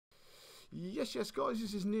Yes, guys,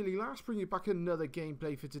 this is Nearly Last, bringing you back another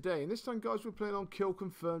gameplay for today. And this time, guys, we're playing on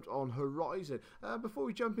Confirmed on Horizon. Before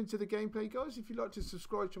we jump into the gameplay, guys, if you'd like to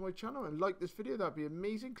subscribe to my channel and like this video, that'd be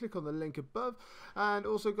amazing. Click on the link above. And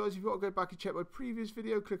also, guys, if you want to go back and check my previous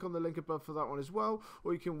video, click on the link above for that one as well.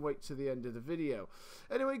 Or you can wait to the end of the video.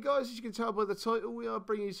 Anyway, guys, as you can tell by the title, we are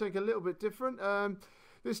bringing you something a little bit different.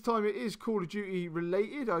 This time it is Call of Duty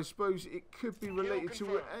related. I suppose it could be related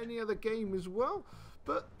to any other game as well.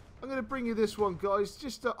 But I'm going to bring you this one, guys,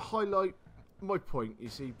 just to highlight my point, you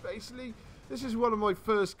see. Basically, this is one of my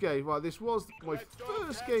first games. Well, this was my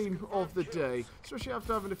first game of the day. Especially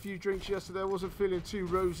after having a few drinks yesterday. I wasn't feeling too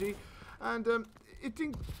rosy. And it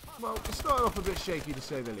didn't, well, it started off a bit shaky to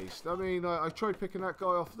say the least. I mean, I tried picking that guy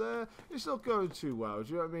off there. It's not going too well, do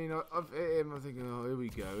you know what I mean? I've hit him, I'm thinking, oh,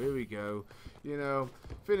 here we go. You know,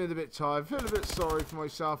 feeling a bit tired, feeling a bit sorry for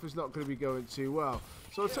myself. It's not going to be going too well.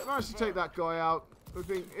 So I managed to take that guy out. I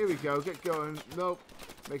think, here we go, get going. Nope,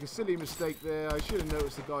 make a silly mistake there. I should have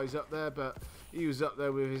noticed the guy's up there, but he was up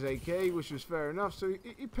there with his AK, which was fair enough. So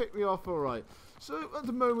he picked me off all right. So at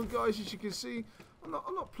the moment, guys, as you can see, I'm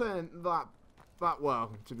not playing that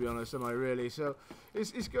well, to be honest, am I really? So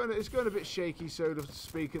it's going a bit shaky, so to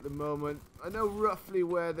speak, at the moment. I know roughly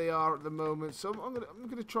where they are at the moment, so I'm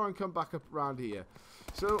gonna try and come back up around here.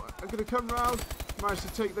 So I'm gonna come round, manage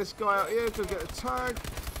to take this guy out here, go get a tag.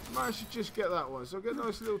 Managed to just get that one, so I get a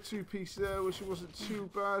nice little two-piece there, which wasn't too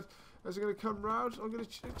bad. As I'm going to come round, I'm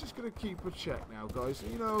just going to keep a check now, guys.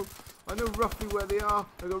 You know, I know roughly where they are.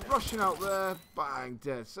 They go rushing out there, bang,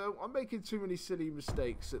 dead. So I'm making too many silly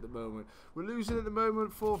mistakes at the moment. We're losing at the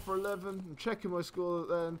moment, 4 for 11. I'm checking my score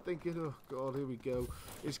then, thinking, oh god, here we go.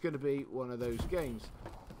 It's going to be one of those games.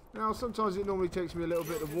 Now, sometimes it normally takes me a little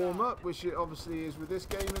bit to warm up, which it obviously is with this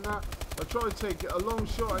game and that. I try to take a long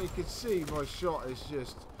shot, and you can see my shot is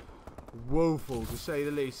just woeful, to say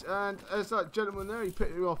the least. And as that gentleman there, he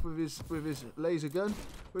picked me off with his laser gun,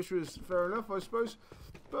 which was fair enough, I suppose.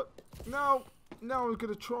 But now I'm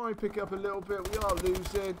going to try and pick up a little bit. We are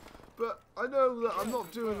losing, but I know that I'm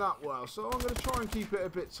not doing that well, so I'm going to try and keep it a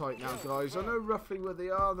bit tight now, guys. I know roughly where they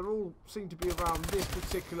are. They all seem to be around this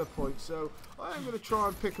particular point, so I am going to try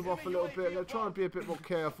and pick them off a little bit. I'm going to try and be a bit more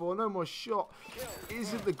careful. I know my shot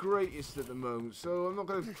isn't the greatest at the moment, so I'm not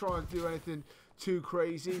going to try and do anything too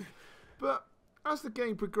crazy. But as the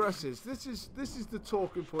game progresses, this is the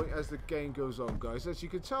talking point as the game goes on, guys. As you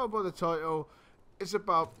can tell by the title, it's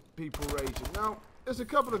about people raging. Now, there's a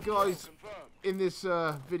couple of guys in this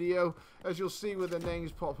video, as you'll see where their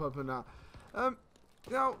names pop up and that.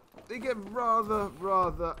 Now, they get rather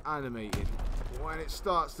animated when it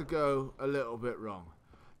starts to go a little bit wrong.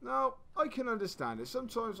 Now, I can understand it.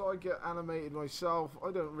 Sometimes I get animated myself.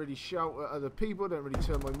 I don't really shout at other people. I don't really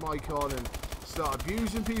turn my mic on and start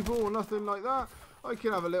abusing people or nothing like that. I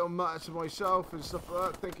can have a little mutter to myself and stuff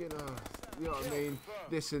like that, thinking, you know what I mean,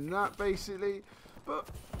 this and that, basically. But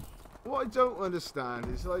what I don't understand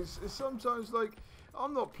is, like, sometimes, like,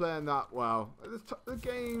 I'm not playing that well. The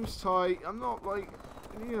game's tight. I'm not, like,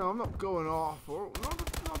 you know, I'm not going off or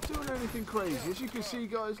not doing anything crazy. As you can see,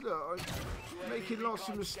 guys, look, I'm making lots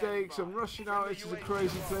of mistakes. I'm rushing out into the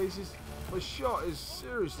crazy places. My shot is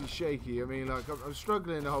seriously shaky. I mean, like, I'm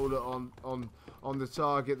struggling to hold it on the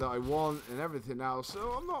target that I want and everything else. So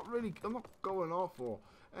I'm not going off or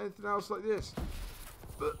anything else like this.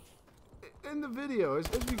 But in the video, as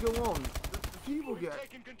we go on, people get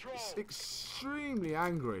extremely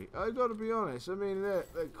angry. I gotta be honest. I mean, they're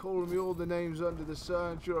calling me all the names under the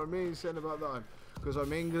sun. Do you know what I mean? Saying about that because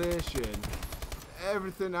I'm English and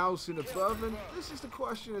everything else in above. And this is the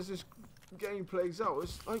question as this game plays out.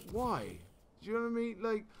 It's like, why? Do you know what I mean?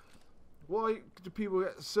 Like, why do people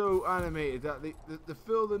get so animated that they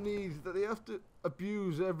feel the need that they have to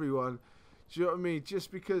abuse everyone? Do you know what I mean?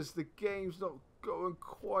 Just because the game's not going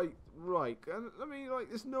quite right. And I mean, like,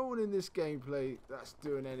 there's no one in this gameplay that's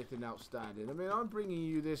doing anything outstanding. I mean, I'm bringing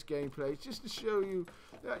you this gameplay just to show you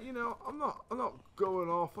that, you know, I'm not going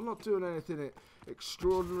off. I'm not doing anything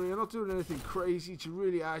extraordinary. I'm not doing anything crazy to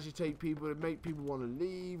really agitate people and make people want to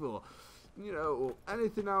leave or, you know, or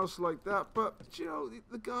anything else like that. But, you know,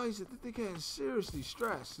 the guys, they're getting seriously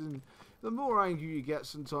stressed, and the more angry you get,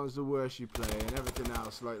 sometimes the worse you play and everything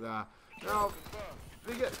else like that. Now,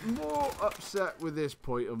 they get more upset with this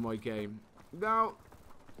point of my game. Now,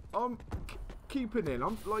 I'm keeping in.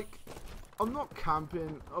 I'm not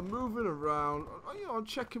camping. I'm moving around. You know, I'm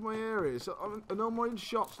checking my areas. I know my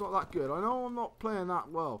shot's not that good. I know I'm not playing that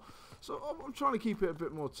well. So I'm trying to keep it a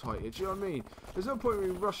bit more tighter. Do you know what I mean? There's no point in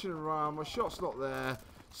me rushing around. My shot's not there.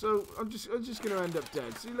 So I'm just going to end up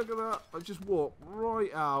dead. See, look at that. I just walked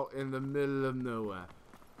right out in the middle of nowhere.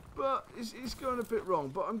 But it's going a bit wrong.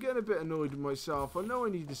 But I'm getting a bit annoyed with myself. I know I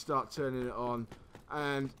need to start turning it on.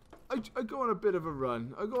 And I go on a bit of a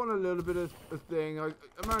run. I go on a little bit of a thing. I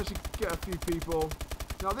manage to get a few people.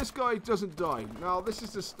 Now, this guy doesn't die. Now, this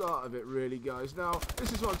is the start of it, really, guys. Now,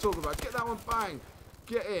 this is what I'm talking about. Get that one, bang.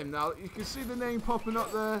 Get him. Now, you can see the name popping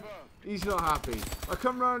up there. He's not happy. I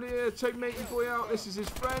come round here, take Matey Boy out. This is his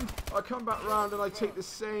friend. I come back round and I take the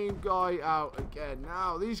same guy out again.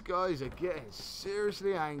 Now, these guys are getting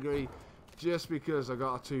seriously angry just because I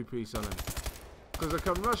got a two-piece on him. Because I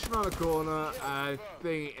come rushing around the corner and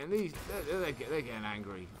they're getting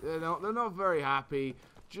angry. They're not very happy.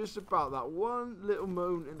 Just about that one little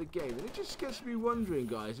moment in the game, and it just gets me wondering,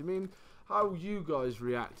 guys. I mean, how you guys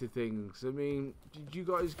react to things. I mean, did you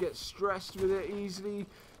guys get stressed with it easily?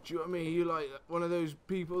 Do you know what I mean? You like one of those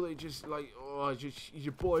people that just like, oh,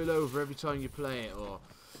 you boil over every time you play it, or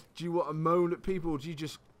do you want to moan at people? Or do you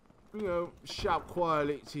just, you know, shout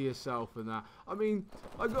quietly to yourself and that? I mean,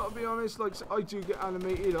 I gotta be honest. Like, I do get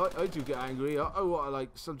animated. I do get angry. I want to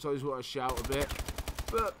like sometimes want to shout a bit,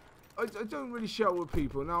 but I don't really shout with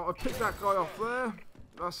people. Now, I picked that guy off there.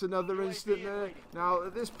 That's another instant there. Now,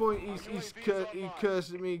 at this point, he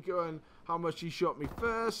cursed at me, going how much he shot me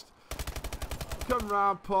first. Come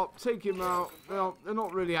round, pop, take him out. They're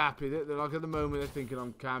not really happy. They're like, at the moment, they're thinking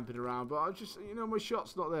I'm camping around. But I just, you know, my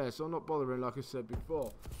shot's not there, so I'm not bothering, like I said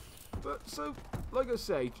before. But, so, like I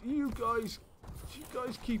say, do you guys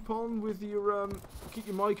keep on with your, keep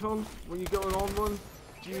your mic on when you're going on one?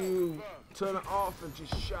 Do you turn it off and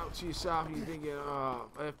just shout to yourself and you're thinking, oh,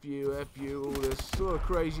 F you, all this sort of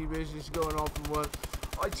crazy business going on from one?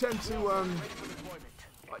 I tend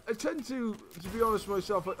to be honest with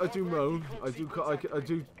myself, I do moan. I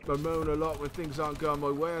moan a lot when things aren't going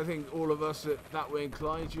my way. I think all of us are that way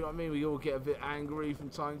inclined, you know what I mean? We all get a bit angry from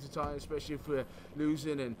time to time, especially if we're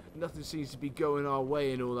losing and nothing seems to be going our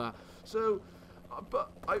way and all that. So,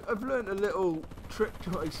 but I've learned a little trick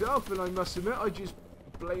to myself, and I must admit, I just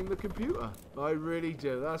blame the computer. I really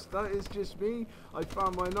do. That is just me. I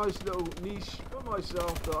found my nice little niche for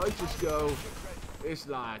myself that I just go, it's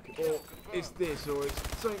lag, or it's this, or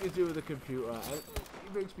it's something to do with the computer. And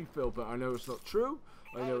it makes me feel better. I know it's not true.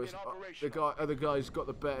 I know it's other guy's got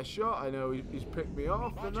the better shot. I know he's picked me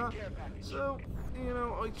off and that. So, you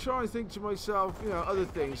know, I try and think to myself, you know, other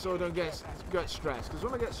things, so I don't get stressed. Because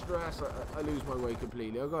when I get stressed, I lose my way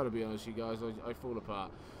completely. I've got to be honest with you guys. I fall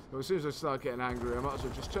apart. So as soon as I start getting angry, I might as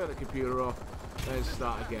well just turn the computer off and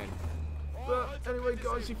start again. But anyway,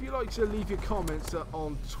 guys, if you'd like to leave your comments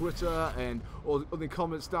on Twitter or the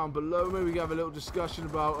comments down below, maybe we can have a little discussion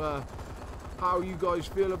about how you guys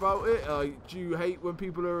feel about it. Do you hate when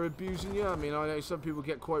people are abusing you? I mean, I know some people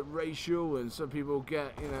get quite racial and some people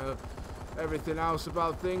get, you know, everything else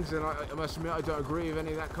about things, and I must admit I don't agree with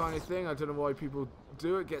any of that kind of thing. I don't know why people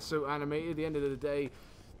do it, get so animated. At the end of the day,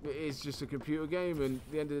 it is just a computer game, and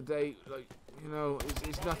at the end of the day, like, you know,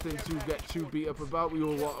 it's nothing to get too beat up about. We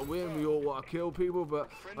all want to win, we all want to kill people, but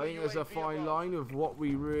I think there's a fine line of what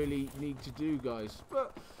we really need to do, guys.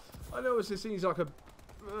 But I know it seems like a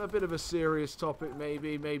bit of a serious topic,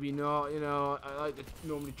 maybe not. You know, I like to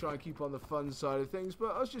normally try and keep on the fun side of things,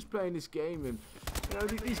 but I was just playing this game, and you know,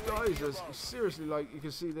 these guys are seriously, like you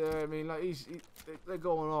can see there. I mean, like they're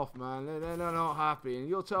going off, man. They're not happy, and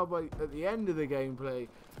you'll tell by at the end of the gameplay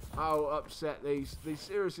how upset they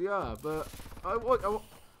seriously are. But I'm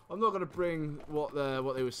not going to bring what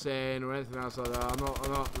they were saying or anything else like that.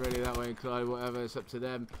 I'm not really that way inclined. Whatever, it's up to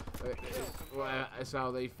them. It's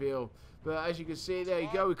how they feel. But as you can see, there you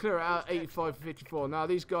go. We clear it out, 85-54. Now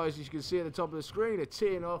these guys, as you can see at the top of the screen, are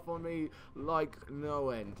teeing off on me like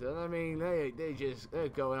no end. And I mean, they're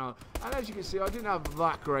going on. And as you can see, I didn't have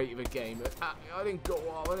that great of a game. I didn't go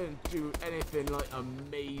off. I didn't do anything like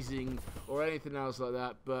amazing or anything else like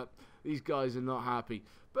that. But these guys are not happy.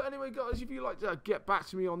 But anyway, guys, if you'd like to get back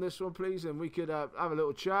to me on this one, please, and we could have a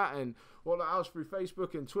little chat and what else through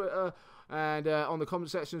Facebook and Twitter and on the comment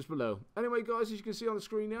sections below. Anyway, guys, as you can see on the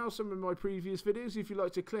screen now, some of my previous videos, if you'd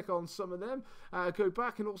like to click on some of them, go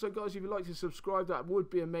back. And also, guys, if you'd like to subscribe, that would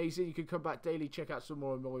be amazing. You can come back daily, check out some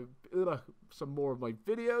more of my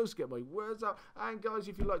videos, get my words out. And, guys,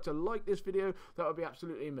 if you'd like to like this video, that would be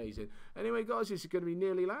absolutely amazing. Anyway, guys, this is going to be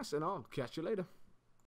nearly last, and I'll catch you later.